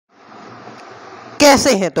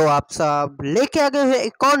कैसे हैं तो आप सब लेके आ गए हैं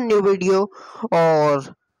एक और न्यू वीडियो। और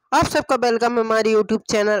आप सबका वेलकम है हमारी YouTube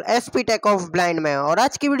channel SP take off blind में। और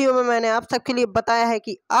आज की वीडियो में मैंने आप सबके लिए बताया है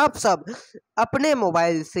कि आप सब अपने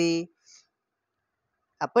मोबाइल से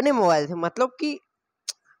मतलब कि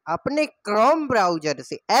अपने क्रोम ब्राउजर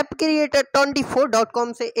से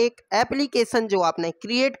appcreator24 से एक एप्लीकेशन जो आपने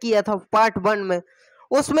क्रिएट किया था पार्ट 1 में,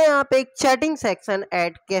 उसमें आप एक चैटिंग सेक्शन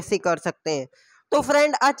ऐड कैसे कर सकते हैं। तो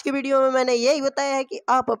फ्रेंड, आज की वीडियो में मैंने यही बताया है कि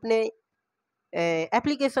आप अपने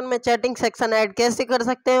एप्लीकेशन में चैटिंग सेक्शन ऐड कैसे कर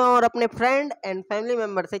सकते हैं और अपने फ्रेंड एंड फैमिली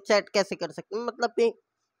मेंबर से चैट कैसे कर सकते हैं। मतलब कि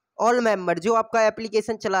ऑल मेंबर जो आपका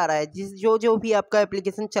एप्लीकेशन चला रहा है, जो भी आपका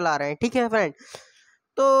एप्लीकेशन चला रहे हैं, ठीक है फ्रेंड।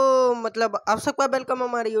 तो मतलब आप सबका वेलकम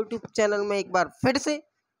हमारे यूट्यूब चैनल में एक बार फिर से।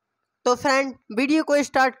 तो फ्रेंड, वीडियो को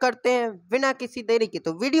स्टार्ट करते हैं बिना किसी देरी के।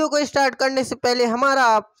 तो वीडियो को स्टार्ट करने से पहले हमारा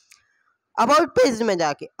आप अबाउट पेज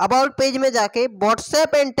में जाके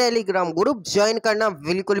WhatsApp and Telegram group join करना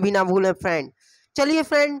बिल्कुल भी ना भूलें फ्रेंड। चलिए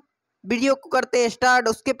फ्रेंड, वीडियो को करते हैं स्टार्ट।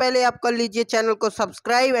 उसके पहले आप कर लीजिए चैनल को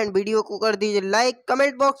सब्सक्राइब एंड वीडियो को कर दीजिए लाइक।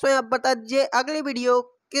 कमेंट बॉक्स में आप बता दीजिए अगली वीडियो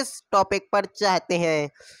किस टॉपिक पर चाहते हैं।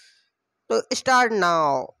 तो start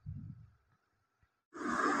now.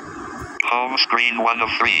 Home screen 1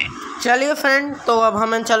 of 3. चलिए फ्रेंड, तो अब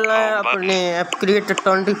हमें चलना है अपने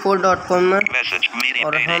appcreator24.com में।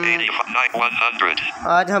 और हम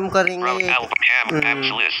आज हम करेंगे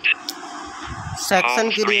सेक्शन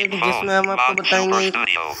क्रिएट, जिसमें हम आपको बताएंगे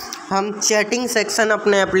हम चैटिंग सेक्शन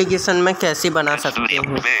अपने एप्लीकेशन में कैसे बना सकते हैं।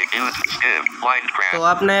 तो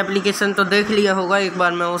आपने एप्लीकेशन तो देख लिया होगा, एक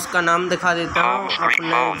बार मैं उसका नाम दिखा देता हूँ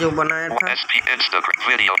अपने जो बनाया था।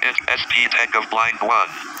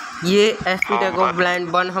 ये एसपी टेक ऑफ ब्लाइंड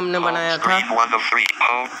 1 हमने बनाया था।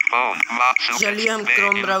 चलिए हम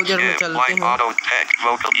क्रोम ब्राउजर में चलते हैं।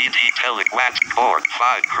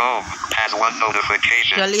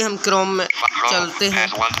 चलिए हम क्रोम में चलते हैं।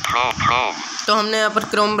 तो हमने यहाँ पर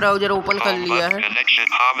क्रोम ब्राउजर ओपन कर लिया है।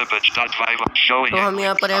 तो हम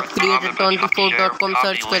यहाँ पर appcreator24.com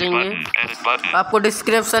सर्च करेंगे। आपको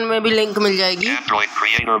डिस्क्रिप्शन में भी लिंक मिल जाएगी।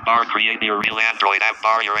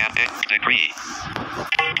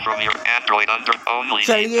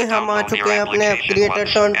 चलिए हम आ चुके हैं अपने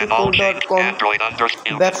appcreator24.com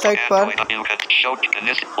वेबसाइट पर।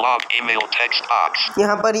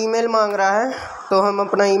 यहाँ पर ईमेल मांग रहा है, तो हम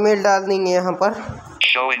अपना ईमेल डाल देंगे यहाँ पर।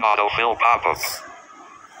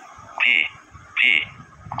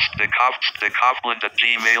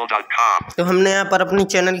 तो हमने यहाँ पर अपनी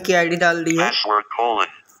चैनल की आईडी डाल दी है।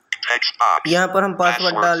 यहाँ पर हम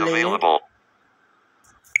पासवर्ड डाल देंगे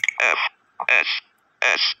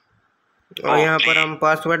और यहाँ पर हम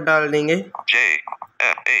पासवर्ड डाल देंगे।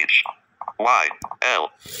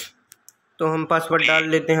 तो हम पासवर्ड डाल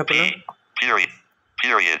लेते हैं अपना।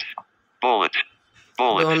 तो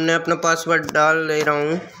हमने अपना पासवर्ड डाल ले रहा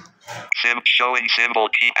हूँ।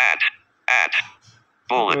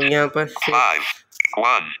 यहाँ पर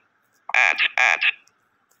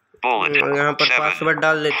यहाँ पर पासवर्ड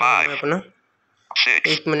डाल लेते हैं अपना।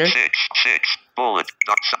 1 मिनट।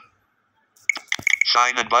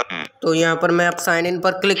 तो यहाँ पर मैं अब साइन इन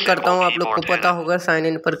पर क्लिक करता हूँ। आप लोग को पता होगा साइन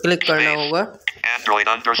इन पर क्लिक करना होगा।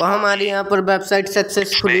 तो हमारी यहाँ पर वेबसाइट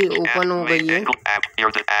सक्सेसफुली ओपन हो गई है।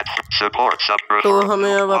 तो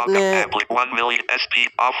हमें अब अपने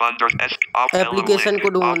एप्लीकेशन को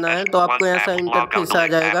ढूंढना है। तो आपको यहाँ से इंटरफेस आ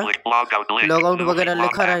जाएगा, लॉगआउट वगैरह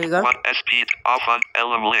लिखा रहेगा।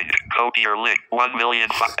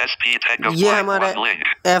 ये हमारा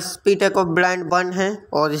एसपी टेक ऑफ ब्लाइंड 1 है।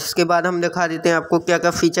 और इसके बाद हम दिखा देते हैं आपको क्या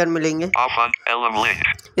क्या फीचर मिलेंगे।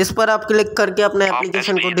 इस पर आप क्लिक करके अपने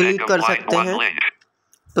एप्लीकेशन को डिलीट कर सकते हैं।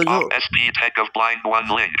 तो जो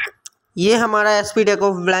ये हमारा एसपी टेक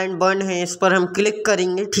ऑफ ब्लाइंड 1 है, इस पर हम क्लिक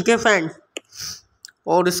करेंगे, ठीक है फ्रेंड।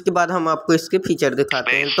 और इसके बाद हम आपको इसके फीचर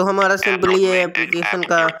दिखाते हैं। तो हमारा सिंपली ये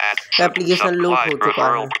एप्लीकेशन लूप हो चुका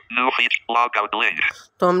है।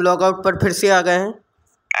 तो हम लॉगआउट पर फिर से आ गए हैं।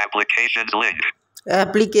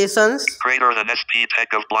 एप्लीकेशंस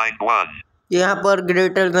यहाँ पर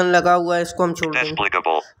ग्रेटर देन लगा हुआ है, इसको हम छोड़ देंगे।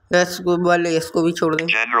 इसको भी छोड़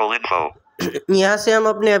देंगे। यहाँ से हम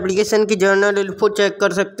अपने एप्लीकेशन की जर्नल इन्फो चेक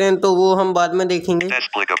कर सकते हैं, तो वो हम बाद में देखेंगे।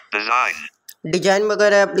 डिजाइन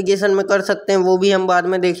वगैरह एप्लीकेशन में कर सकते हैं, वो भी हम बाद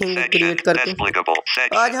में देखेंगे क्रिएट करके।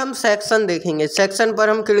 आज हम सेक्शन देखेंगे। सेक्शन पर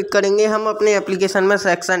हम क्लिक करेंगे। हम अपने एप्लीकेशन में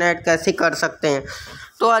सेक्शन ऐड कैसे कर सकते हैं।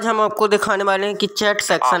 तो आज हम आपको दिखाने वाले हैं कि चैट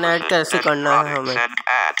सेक्शन ऐड कैसे करना है हमें।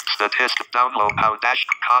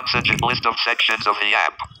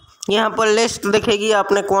 यहाँ पर लिस्ट दिखेगी,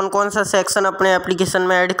 आपने कौन कौन सा सेक्शन अपने एप्लीकेशन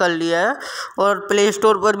में ऐड कर लिया है। और प्ले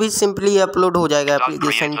स्टोर पर भी सिंपली अपलोड हो जाएगा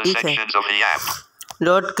एप्लीकेशन, ठीक है।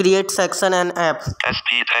 Dot create section and app.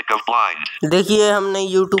 देखिए हमने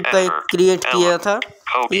यूट्यूब का एक क्रिएट किया था,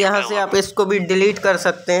 यहाँ से आप इसको भी डिलीट कर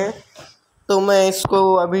सकते हैं। तो मैं इसको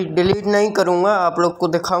अभी डिलीट नहीं करूँगा, आप लोग को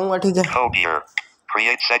दिखाऊंगा, ठीक है।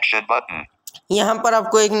 यहाँ पर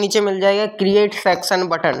आपको एक नीचे मिल जाएगा क्रिएट सेक्शन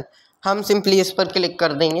बटन, हम सिंपली इस पर क्लिक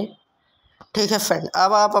कर देंगे, ठीक है फ्रेंड।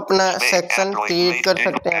 अब आप अपना सेक्शन क्रिएट कर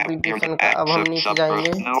सकते हैं एप्लीकेशन का। अब हम नीचे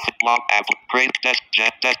जाएंगे,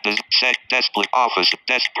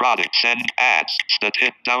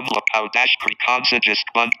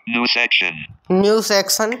 न्यू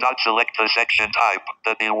सेक्शन,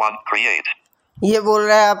 ये बोल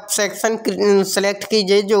रहा है आप सेक्शन सेलेक्ट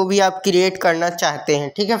कीजिए जो भी आप क्रिएट करना चाहते हैं,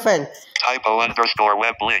 ठीक है फ्रेंड।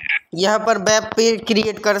 यहाँ पर वेब पेज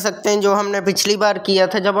क्रिएट कर सकते हैं, जो हमने पिछली बार किया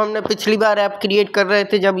था, जब हमने पिछली बार ऐप क्रिएट कर रहे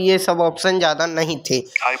थे, जब ये सब ऑप्शन ज़्यादा नहीं थे।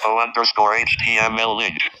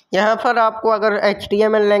 यहाँ पर आपको अगर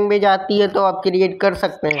HTML लैंग्वेज आती है तो आप क्रिएट कर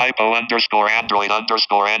सकते हैं।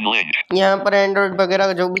 यहाँ पर एंड्रॉइड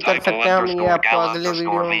वगैरह जो भी कर सकते हैं, हम ये आपको अगले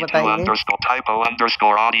वीडियो में बताएंगे।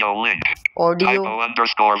 ऑडियो,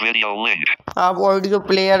 आप ऑडियो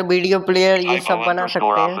प्लेयर, वीडियो प्लेयर ये सब बना सकते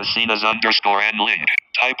हैं।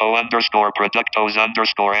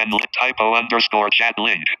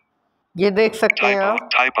 ये देख सकते हैं आप,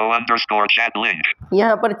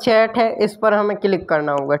 यहाँ पर चैट है, इस पर हमें क्लिक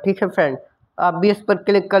करना होगा, ठीक है फ्रेंड। आप भी इस पर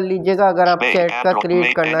क्लिक कर लीजिएगा अगर आप चैट का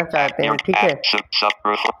क्रिएट करना चाहते हैं, ठीक है। तो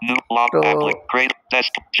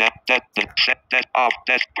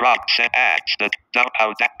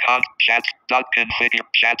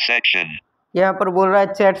यहाँ पर बोल रहा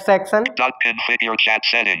है chat section,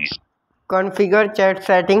 configure chat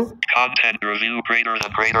setting,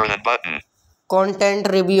 content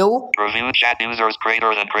review,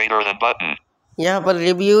 यहाँ पर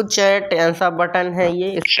रिव्यू चैट ऐसा बटन है,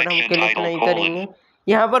 ये इस पर हम क्लिक नहीं करेंगे।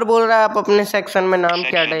 यहाँ पर बोल रहा है आप अपने सेक्शन में नाम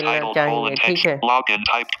क्या डालना चाहेंगे, ठीक है।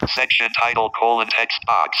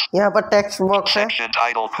 यहाँ पर टेक्स्ट बॉक्स है,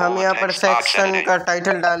 हम यहाँ पर सेक्शन का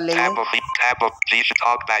टाइटल डाल लेंगे।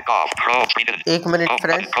 एक मिनट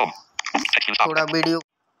फ्रेंड, थोड़ा वीडियो।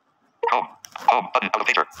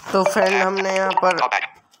 तो फ्रेंड हमने यहाँ पर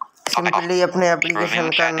सिंपली अपने एप्लीकेशन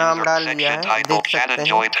का नाम डाल लिया है, देख सकते हैं।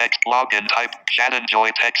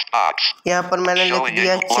 यहाँ पर मैंने लिख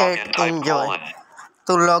दिया चैट एंजॉय।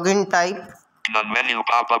 तो लॉगिन टाइप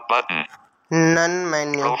नन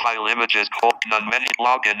मेन्यू,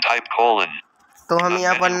 तो हम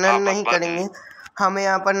यहाँ पर नन नहीं करेंगे, हम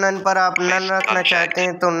यहाँ पर नन पर, आप नन रखना चाहते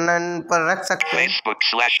हैं तो नन पर रख सकते हैं।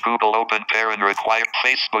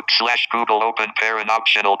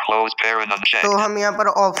 तो हम यहाँ पर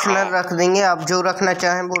ऑप्शनल रख देंगे, आप जो रखना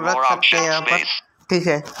चाहें वो रख सकते हैं यहाँ पर, ठीक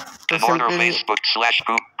है। तो सिंपली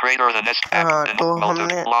हाँ, तो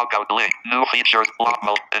हमने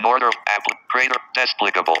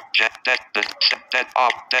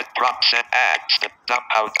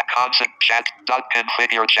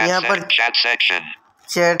यहाँ पर chat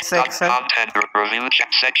section,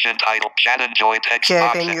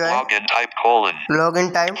 chat enjoy, login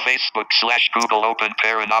type,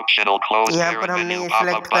 यहाँ पर हमने ये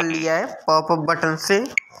सिलेक्ट कर लिया है पॉपअप बटन से।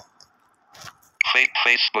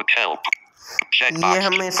 Facebook help. ये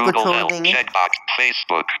हम इसको छोड़ देंगे।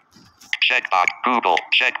 Checkbox Google.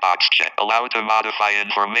 Checkbox check. Allow to modify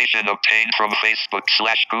information obtained from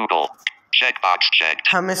Facebook/Google. Checkbox checked.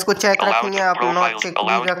 हम इसको चेक रखेंगे, आप नॉट चेक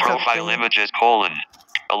भी रख सकते profile हैं। images :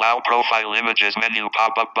 Allow profile images menu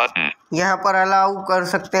pop-up button. यहाँ पर अलाउ कर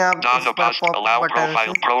सकते हैं आप इस पर पॉपअप बटन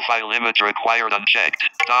से। Profile image required unchecked.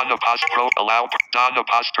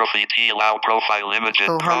 Allow profile images.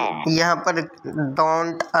 तो हम यहाँ पर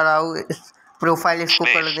डोंट अलाउ प्रोफाइल इसको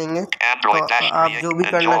कर देंगे। तो आप जो भी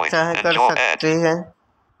करना चाहें कर सकते हैं।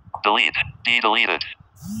 Delete. Deleted.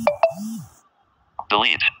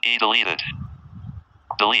 Delete. Deleted.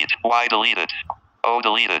 Delete. Y deleted. O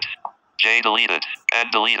deleted. J deleted. N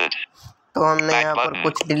deleted. तो हमने यहाँ पर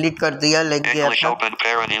कुछ डिलीट कर दिया, लग गया था, ठीक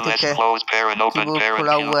है, कीबोर्ड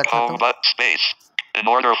खुला हुआ था। तो in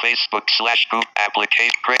order Facebook/Group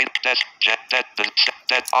application create test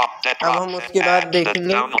अब हम उसके बाद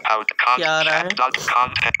देखेंगे क्या आ रहा है।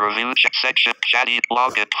 content review section chatty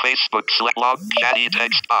login Facebook log chatty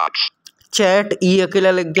text box chat ये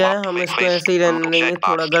अकेला लग गया है, हम इसको ऐसे ही रहने देंगे,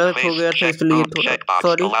 थोड़ा गलत हो गया था इसलिए थोड़ा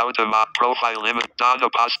सॉरी।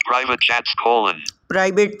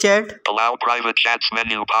 प्राइवेट चैट,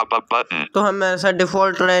 तो हम ऐसा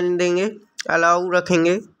डिफॉल्ट रहने देंगे, अलाउ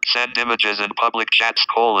रखेंगे।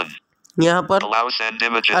 यहाँ पर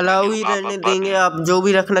अलाउ ही रहने देंगे, आप जो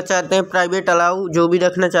भी रखना चाहते हैं, प्राइवेट अलाउ जो भी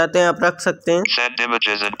रखना चाहते हैं आप रख सकते हैं।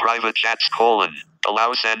 Allow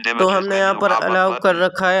send तो images हमने यहाँ menu पर pop-up अलाउ कर button.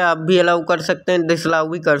 रखा है, आप भी अलाउ कर सकते हैं, डिसअलाउ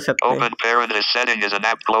भी कर सकते हैं। Open parent is setting is an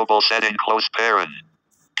app global setting close parent.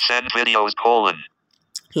 Send videos colon.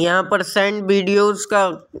 यहाँ पर सेंड वीडियोस का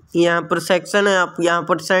यहाँ पर सेक्शन है, आप यहाँ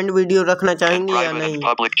पर सेंड वीडियो रखना And चाहेंगे या private and नहीं।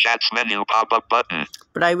 public chats menu pop-up button.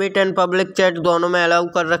 Private and public chat दोनों में अलाउ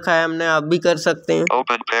कर रखा है हमने, आप भी कर सकते हैं।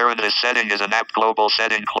 Open parent is setting is an app global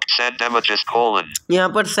setting send images colon. यहाँ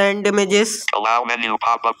पर send images Allow menu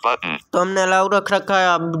pop-up button. तो हमने अलाउ रख रखा है,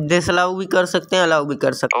 आप डिसअलाउ भी कर सकते हैं, अलाउ भी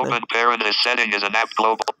कर सकते हैं। Open parent is setting is an app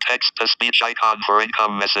global text to speech icon for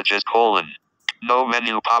income messages colon. No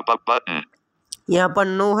menu pop-up button. यहाँ पर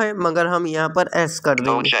नो है, मगर हम यहाँ पर एस कर No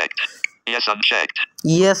देंगे, checked. Yes unchecked.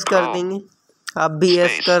 यस कर देंगे, आप भी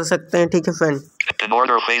यस कर सकते हैं। ठीक है friend, In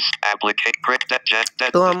order face applicate click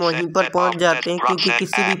that तो हम वहीं पर पहुंच जाते हैं, क्योंकि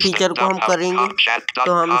किसी भी फीचर को हम करेंगे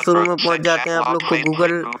तो हम शुरू में पहुंच जाते हैं। आप लोग को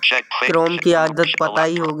गूगल क्रोम की आदत पता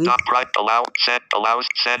ही होगी। Allow send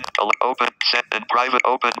allows send open send and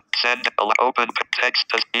private open send open text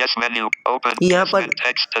to yes menu open यहाँ पर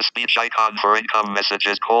text to speech icon for income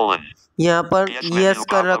messages colon. यहाँ पर यस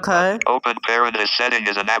कर रखा है। Open parent is setting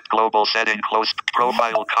is an app global setting close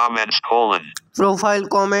profile comments colon. Profile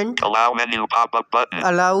comment Allow menu pop-up button.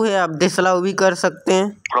 Allow है, आप disallow भी कर सकते हैं।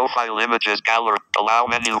 Profile images gallery. Allow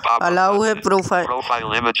menu pop-up. Allow है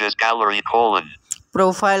Profile images gallery colon.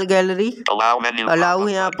 Profile gallery Allow menu. Allow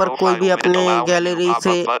है, यहाँ पर कोई भी अपने गैलरी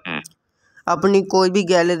से अपनी कोई भी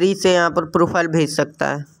गैलरी से यहाँ पर प्रोफाइल भेज सकता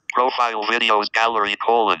है। Profile videos gallery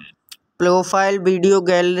colon. Profile video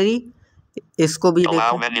gallery, इसको भी Allow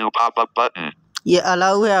देखो, menu pop-up button. ये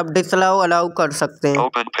अलाउ है, आप डिसअलाउ अलाउ कर सकते हैं।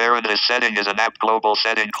 Open parent is setting is an app global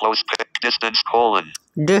setting close distance colon.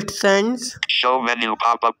 Distance Show menu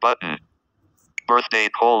pop-up button. Birthday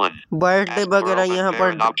colon. Birthday वगैरह यहाँ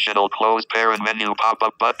पर optional close parent menu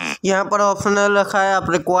pop-up button. यहाँ पर ऑप्शनल रखा है, आप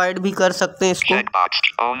रिक्वायर्ड भी कर सकते हैं इसको। Checkbox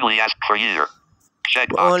only ask for year.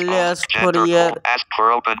 Checkbox Only ask for gender, year. ask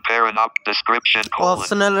for open parent description colon.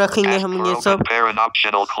 Optional रखेंगे Ask हम for ये open सब। parent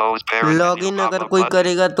optional close parent login menu अगर pop-up कोई button.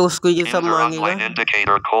 करेगा तो उसको ये सब User मांगेगा। online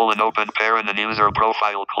indicator colon open parent and user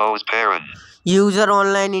profile close parent. User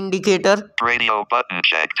online indicator Radio button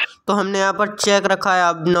checked. तो हमने यहाँ पर चेक रखा है,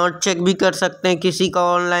 आप नॉट चेक भी कर सकते हैं, किसी का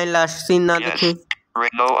ऑनलाइन लास्ट सीन ना Yes. दिखे।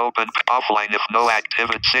 No open offline if no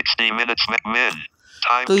activity 60 minutes min.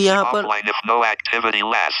 Time तो यहाँ पर offline if no activity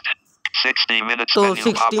last 60 minutes तो menu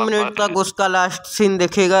 60 pop-up मिनट button. तक उसका लास्ट सीन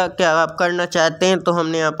दिखेगा। क्या आप करना चाहते हैं, तो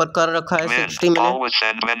हमने यहाँ पर कर रखा है Min. 60 minute. Always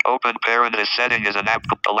send men open parent is setting is an app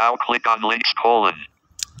allow click on links colon.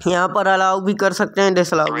 यहाँ पर अलाउ भी कर सकते हैं,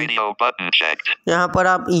 डिसअलाउ भी। Radio button checked. यहाँ पर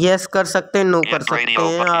आप यस कर सकते हैं, नो कर Yes, सकते radio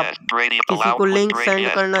हैं। आप yes, radio किसी allow को लिंक click सेंड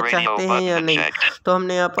yes, करना radio चाहते हैं या button नहीं, checked. तो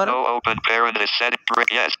हमने यहाँ पर No open parent is set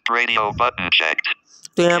yes radio button checked.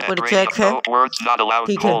 तो यहाँ Yes, पर radio, चेक है, no words not allowed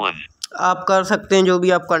ठीक है। colon. आप कर सकते हैं जो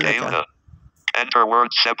भी आप करना चाहें। Data. Enter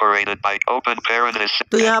words separated by open parent is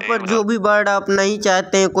तो यहाँ पर जो भी वर्ड आप नहीं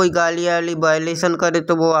चाहते हैं कोई गाली वाली वायलेशन करे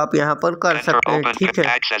तो वो आप यहाँ पर कर enter सकते हैं। open ठीक है,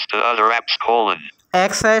 access to other apps colon.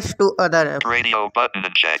 Access to other app Radio button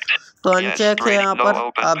unchecked. तो Yes, अनचेक है radio, यहाँ no पर,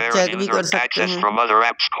 open आप parent चेक भी user कर सकते access हैं। from other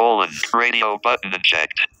apps colon. Radio button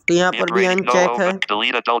unchecked. तो यहाँ पर भी No अनचेक है। open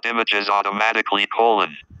delete adult images automatically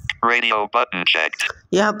colon. Radio button checked.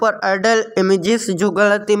 यहाँ पर अडल्ट इमेजेस, जो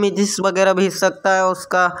गलत इमेजेस वगैरह भेज सकता है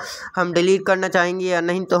उसका हम डिलीट करना चाहेंगे या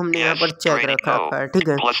नहीं, तो हमने यहाँ Yes, पर चेक radio. रखा है। ठीक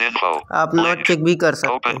है, Plus info. आप नॉट Link. चेक भी कर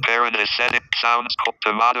सकते Open हैं। parent is setting sounds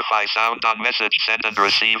to modify sound on message sent and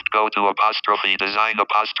received. Go to apostrophe design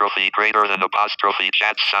apostrophe greater than apostrophe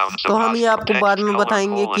chat sounds. तो हम ये आपको बाद में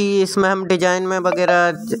बताएंगे कि इसमें हम डिजाइन में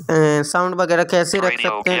वगैरह साउंड वगैरह कैसे रख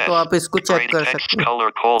सकते हैं, तो आप इसको चेक कर सकते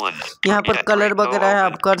हैं। यहाँ पर कलर वगैरह है,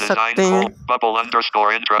 आप कर सकते हैं।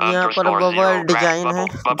 यहाँ पर बबल डिजाइन है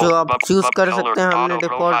जो आप चूज कर सकते हैं, हमने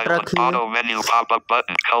डिफॉल्ट रखी है।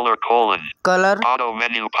 कलर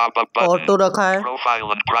ऑटो रखा है,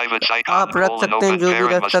 आप रख सकते हैं जो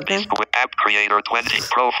भी रख सकते हैं।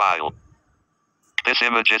 This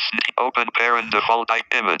image is open parent default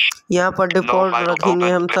type image. यहाँ पर डिफॉल्ट रखेंगे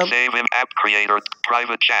हम सब। Save in app creator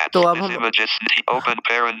private chat. तो अब This हम image is open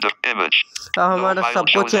parent image. अब हमारा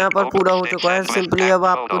सब कुछ यहाँ पर पूरा हो चुका है। सिंपली अब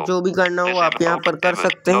आपको जो भी करना हो आप यहाँ पर कर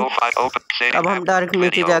सकते हैं। अब हम डायरेक्ट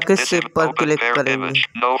नीचे जाके सेव पर क्लिक करेंगे।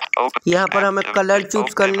 यहाँ पर हमें कलर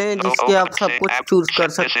चूज करने हैं जिसके आप सब कुछ चूज कर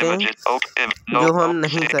सकते हैं, जो हम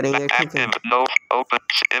नहीं करेंगे। ठीक है,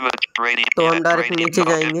 तो हम डायरेक्ट नीचे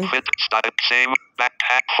जाएंगे।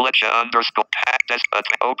 Backpack Fletcher underscore hack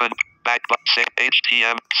open back save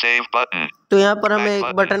HTML save button तो यहाँ पर हमें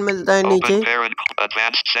एक बटन मिलता है नीचे,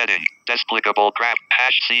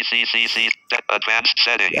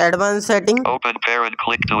 एडवांस सेटिंग।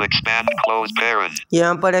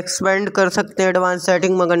 यहाँ पर एक्सपेंड कर सकते हैं एडवांस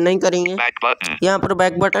सेटिंग, मगर नहीं करेंगे। यहाँ पर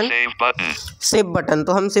बैक बटन, सेव बटन,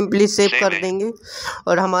 तो हम सिंपली सेव कर देंगे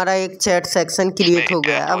और हमारा एक चैट सेक्शन क्रिएट हो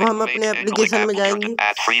गया। अब हम अपने एप्लीकेशन में जाएंगे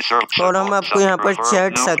और हम आपको यहाँ पर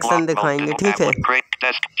चैट सेक्शन दिखाएंगे, ठीक है।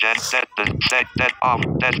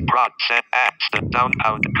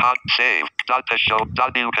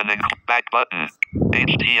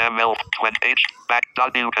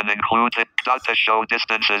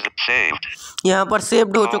 यहाँ पर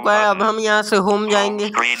सेव्ड हो चुका है। अब हम यहाँ से होम जाएंगे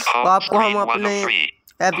तो आपको हम अपने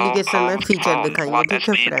एप्लीकेशन में फीचर दिखाएंगे, ठीक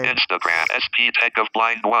है फ्रेंड।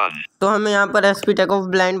 तो हम यहाँ पर SP टेक ऑफ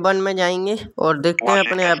ब्लाइंड 1 में जाएंगे और देखते हैं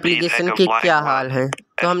अपने एप्लीकेशन की क्या हाल है।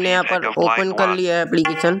 तो हमने यहाँ पर ओपन कर लिया है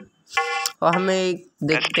एप्लीकेशन और हमें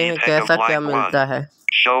देखते हैं कैसा क्या मिलता है।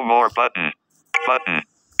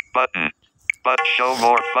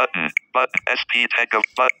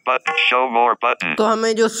 तो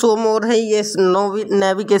हमें जो शो मोर है ये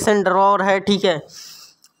नेविगेशन ड्रॉअर है, ठीक है।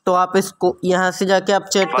 तो आप इसको यहाँ से जाके आप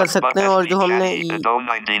चैट कर सकते हैं। और जो हमने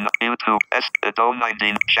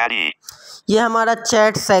ये हमारा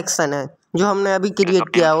चैट सेक्शन है जो हमने अभी क्रिएट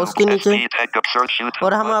किया उसके नीचे,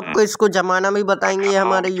 और हम आपको इसको जमाना भी बताएंगे। ये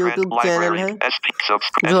हमारा YouTube चैनल है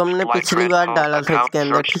जो हमने पिछली बार डाला था इसके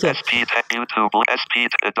अंदर, ठीक है।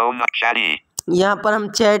 यहाँ पर हम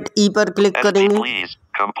चैट ई पर क्लिक करेंगे।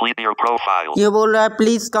 ये बोल रहा है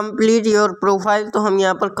प्लीज कंप्लीट योर प्रोफाइल, तो हम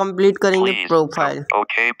यहाँ पर कंप्लीट करेंगे प्रोफाइल।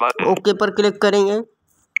 ओके पर क्लिक करेंगे।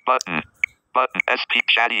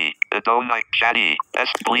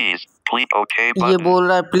 ये बोल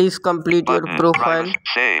रहा है please complete your profile.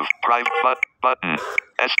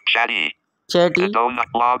 Chatty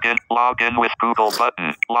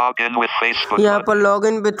यहाँ पर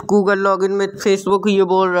login with Google, login with Facebook ये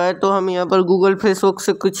बोल रहा है। तो हम यहाँ पर गूगल फेसबुक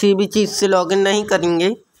से कुछ भी चीज से लॉगिन नहीं करेंगे।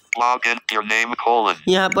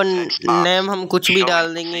 यहाँ पर नेम हम कुछ भी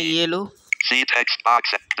डाल देंगे। ये लो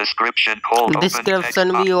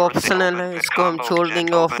डिस्क्रिप्शन भी ऑप्शनल है, इसको हम छोड़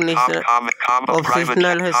देंगे। ऑप्शनल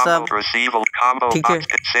है सब, ठीक है।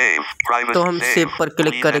 तो हम सेव पर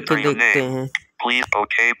क्लिक करके देखते हैं।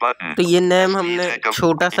 तो ये नेम हमने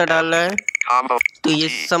छोटा सा डाला है, तो ये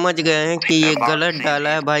समझ गए हैं कि ये गलत डाला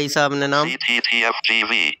है भाई साहब ने नाम।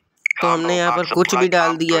 तो हमने यहाँ पर कुछ भी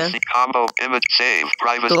डाल दिया है।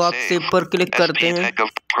 तो आप सेव पर क्लिक करते हैं,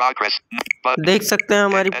 देख सकते हैं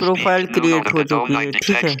हमारी प्रोफाइल क्रिएट हो चुकी है,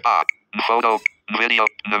 ठीक है।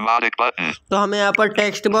 तो हमें यहाँ पर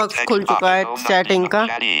टेक्स्ट बॉक्स खुल चुका है चैटिंग का।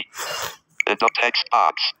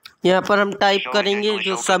 यहाँ पर हम टाइप करेंगे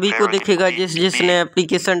जो सभी को दिखेगा जिसने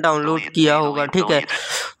एप्लीकेशन डाउनलोड किया होगा, ठीक है।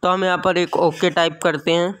 तो हम यहाँ पर एक ओके टाइप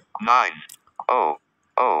करते हैं।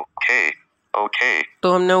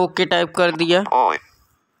 तो हमने ओके टाइप कर दिया।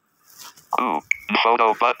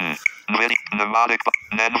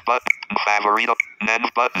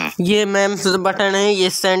 ये मेम्स बटन है, ये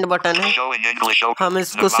सेंड बटन है। हम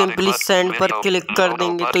इसको सिंपली सेंड पर क्लिक कर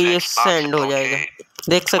देंगे तो ये सेंड हो जाएगा,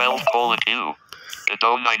 देख सकते हैं।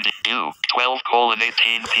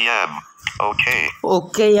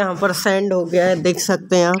 ओके यहाँ पर सेंड हो गया है, देख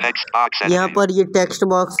सकते हैं आप। यहाँ पर ये टेक्स्ट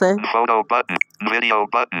बॉक्स है,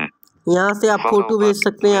 यहाँ से आप फोटो भेज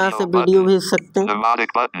सकते हैं, यहाँ से वीडियो भेज सकते हैं।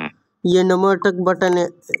 ये नमोटिक बटन है,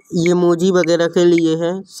 ये इमोजी वगैरह के लिए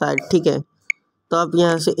है शायद, ठीक है। तो आप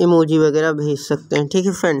यहाँ से इमोजी वगैरह भेज सकते हैं, ठीक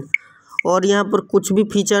है फ्रेंड। और यहाँ पर कुछ भी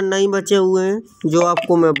फीचर नहीं बचे हुए हैं जो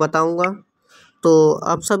आपको मैं बताऊंगा, तो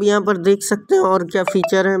आप सब यहाँ पर देख सकते हैं और क्या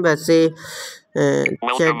फीचर हैं। वैसे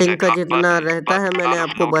चैटिंग का जितना रहता है मैंने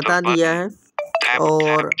आपको बता दिया है।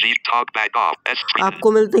 और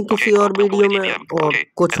आपको मिलते हैं किसी और वीडियो में, और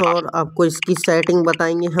कुछ और आपको इसकी सेटिंग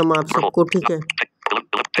बताएंगे हम आप सबको, ठीक है।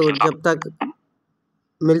 तो जब तक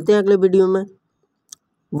मिलते हैं अगले वीडियो में,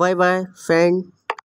 बाय बाय फ्रेंड।